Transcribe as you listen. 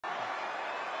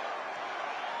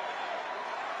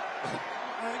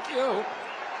Thank you.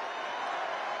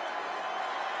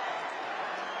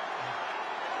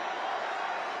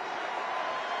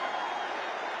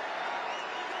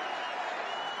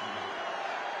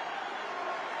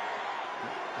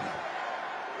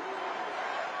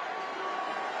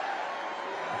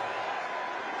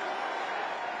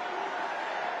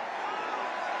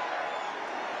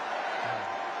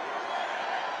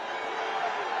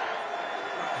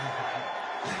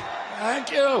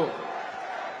 Thank you.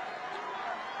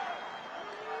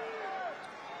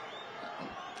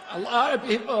 A lot of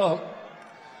people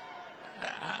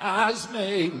ask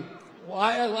me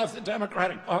why I left the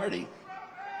Democratic Party.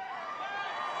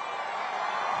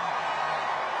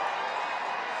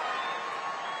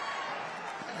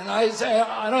 And I say,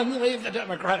 I didn't leave the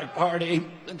Democratic Party.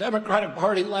 The Democratic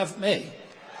Party left me.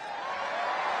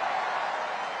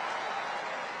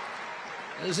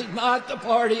 This is not the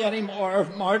party anymore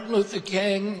of Martin Luther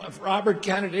King, of Robert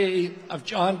Kennedy, of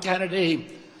John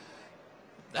Kennedy.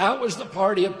 That was the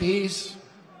party of peace.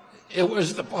 It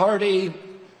was the party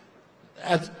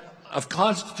of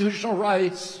constitutional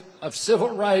rights, of civil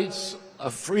rights,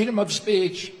 of freedom of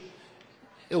speech.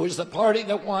 It was the party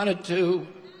that wanted to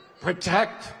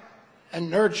protect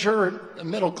and nurture the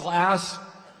middle class.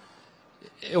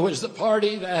 It was the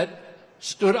party that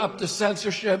stood up to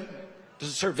censorship, to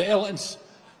surveillance,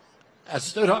 that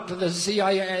stood up to the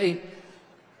CIA,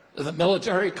 to the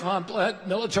military complex,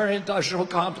 military-industrial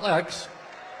complex.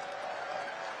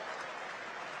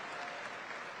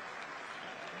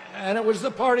 And it was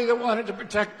the party that wanted to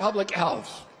protect public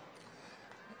health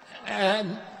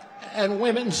and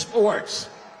women's sports.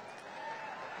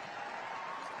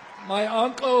 My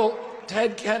uncle,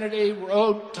 Ted Kennedy,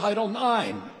 wrote Title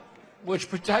IX, which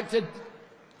protected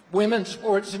women's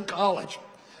sports in college.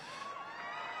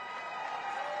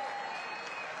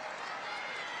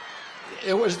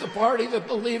 It was the party that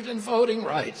believed in voting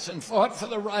rights and fought for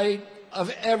the right of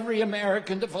every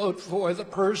American to vote for the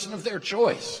person of their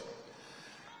choice.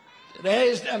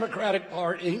 Today's Democratic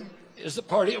Party is the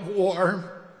party of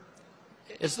war.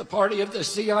 It's the party of the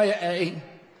CIA.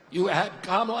 You had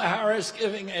Kamala Harris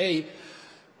giving a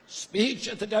speech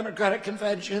at the Democratic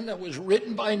Convention that was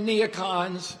written by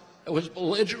neocons. It was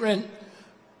belligerent,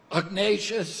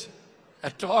 pugnacious.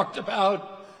 It talked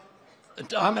about the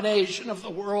domination of the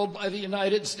world by the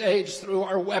United States through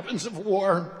our weapons of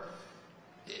war.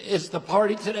 It's the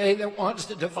party today that wants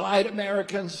to divide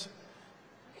Americans.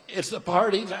 It's the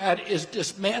party that is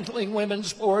dismantling women's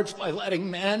sports by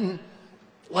letting men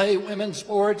play women's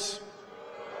sports.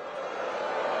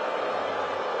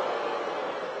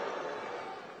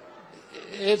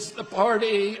 It's the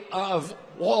party of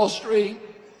Wall Street.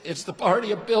 It's the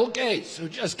party of Bill Gates, who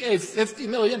just gave $50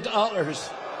 million to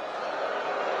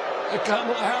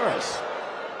Kamala Harris.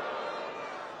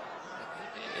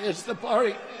 It's the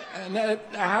party, and the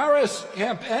Harris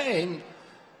campaign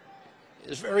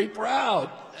is very proud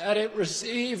that it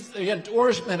received the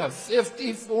endorsement of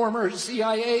 50 former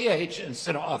CIA agents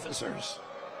and officers,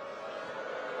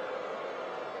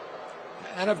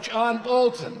 and of John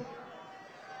Bolton,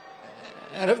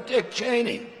 and of Dick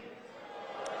Cheney.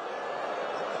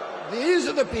 These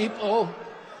are the people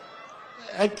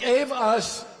that gave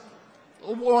us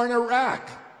the war in Iraq,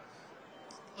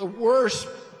 the worst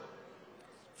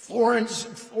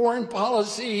foreign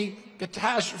policy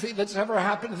catastrophe that's ever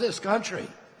happened to this country.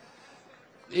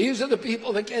 These are the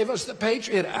people that gave us the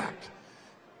Patriot Act,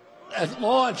 that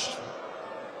launched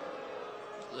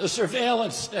the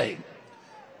surveillance state.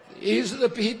 These are the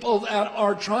people that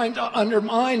are trying to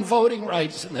undermine voting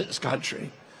rights in this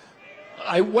country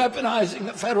by weaponizing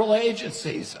the federal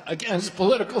agencies against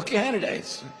political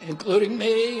candidates, including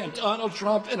me and Donald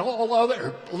Trump and all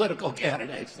other political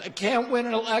candidates that can't win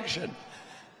an election.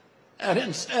 And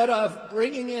instead of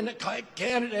bringing in a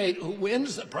candidate who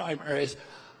wins the primaries,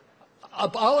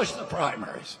 abolish the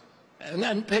primaries, and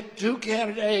then pick two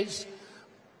candidates,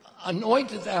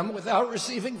 anointed them without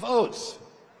receiving votes.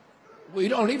 We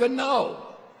don't even know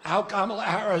how Kamala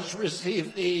Harris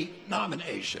received the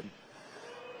nomination.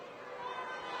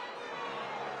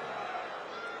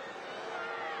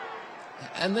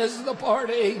 And this is the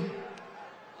party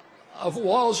of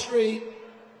Wall Street,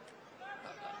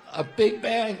 of big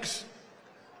banks,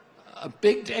 of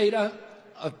big data,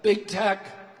 of big tech,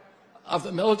 of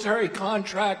the military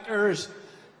contractors,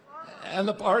 and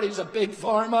the parties of big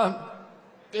pharma,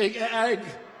 big ag,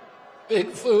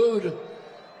 big food,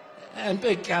 and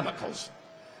big chemicals.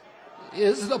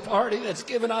 This is the party that's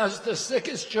given us the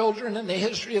sickest children in the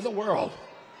history of the world.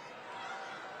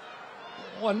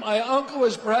 When my uncle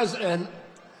was president,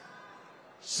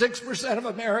 6% of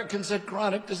Americans had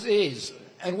chronic disease,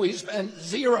 and we spend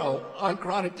zero on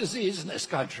chronic disease in this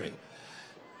country.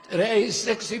 Today,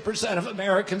 60% of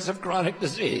Americans have chronic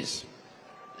disease.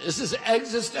 This is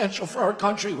existential for our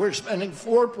country. We're spending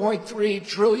 $4.3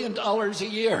 trillion a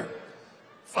year,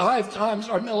 5 times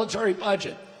our military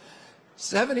budget.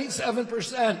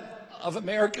 77% of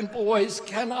American boys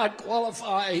cannot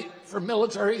qualify for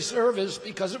military service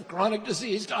because of chronic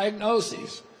disease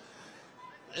diagnoses.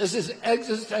 This is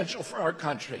existential for our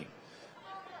country.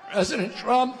 President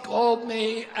Trump called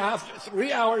me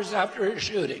 3 hours after his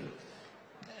shooting.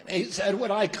 And he said,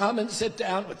 would I come and sit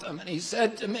down with them? And he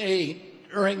said to me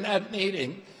during that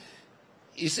meeting,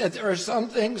 he said, there are some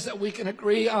things that we can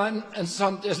agree on and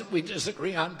some we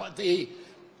disagree on, but the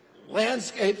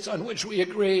landscapes on which we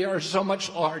agree are so much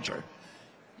larger.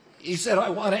 He said, I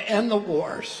want to end the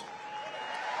wars.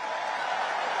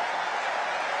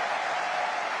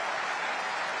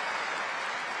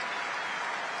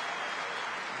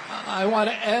 I want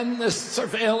to end this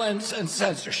surveillance and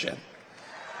censorship.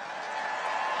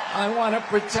 I want to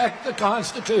protect the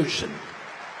Constitution.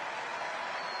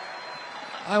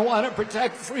 I want to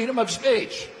protect freedom of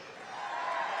speech.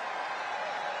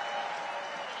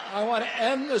 I want to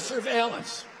end the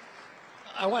surveillance.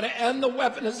 I want to end the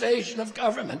weaponization of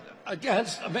government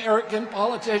against American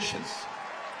politicians.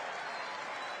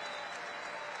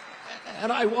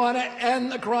 And I want to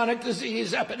end the chronic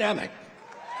disease epidemic.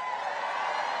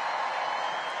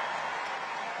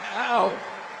 Now,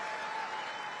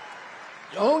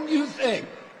 don't you think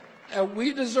that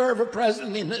we deserve a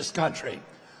president in this country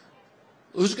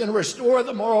who's going to restore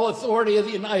the moral authority of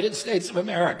the United States of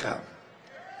America?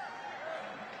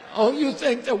 Don't you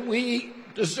think that we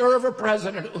deserve a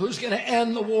president who's going to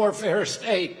end the warfare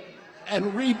state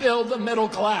and rebuild the middle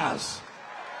class?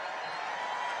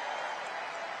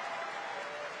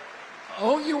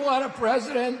 Don't you want a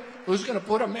president who's going to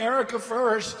put America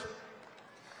first?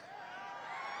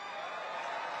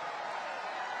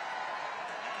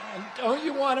 And don't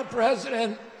you want a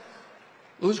president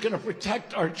who's going to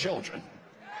protect our children?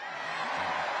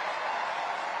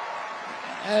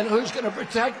 And who's going to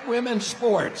protect women's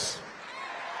sports?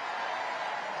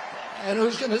 And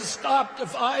who's going to stop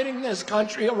dividing this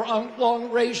country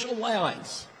along racial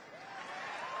lines?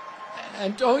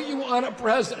 And don't you want a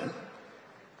president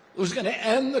who's going to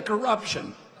end the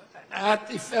corruption at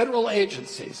the federal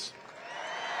agencies,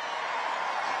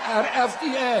 at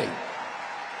FDA,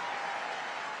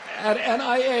 at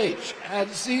NIH, at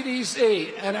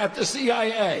CDC, and at the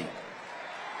CIA?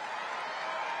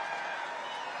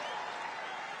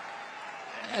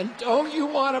 And don't you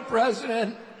want a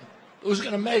president who's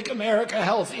going to make America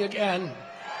healthy again?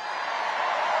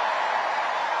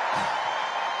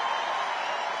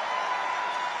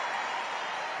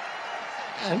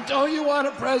 And don't you want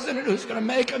a president who's going to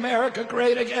make America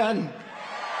great again?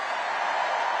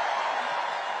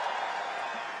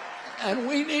 And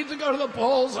we need to go to the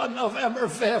polls on November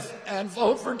 5th and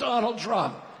vote for Donald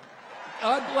Trump.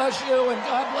 God bless you and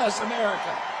God bless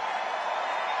America.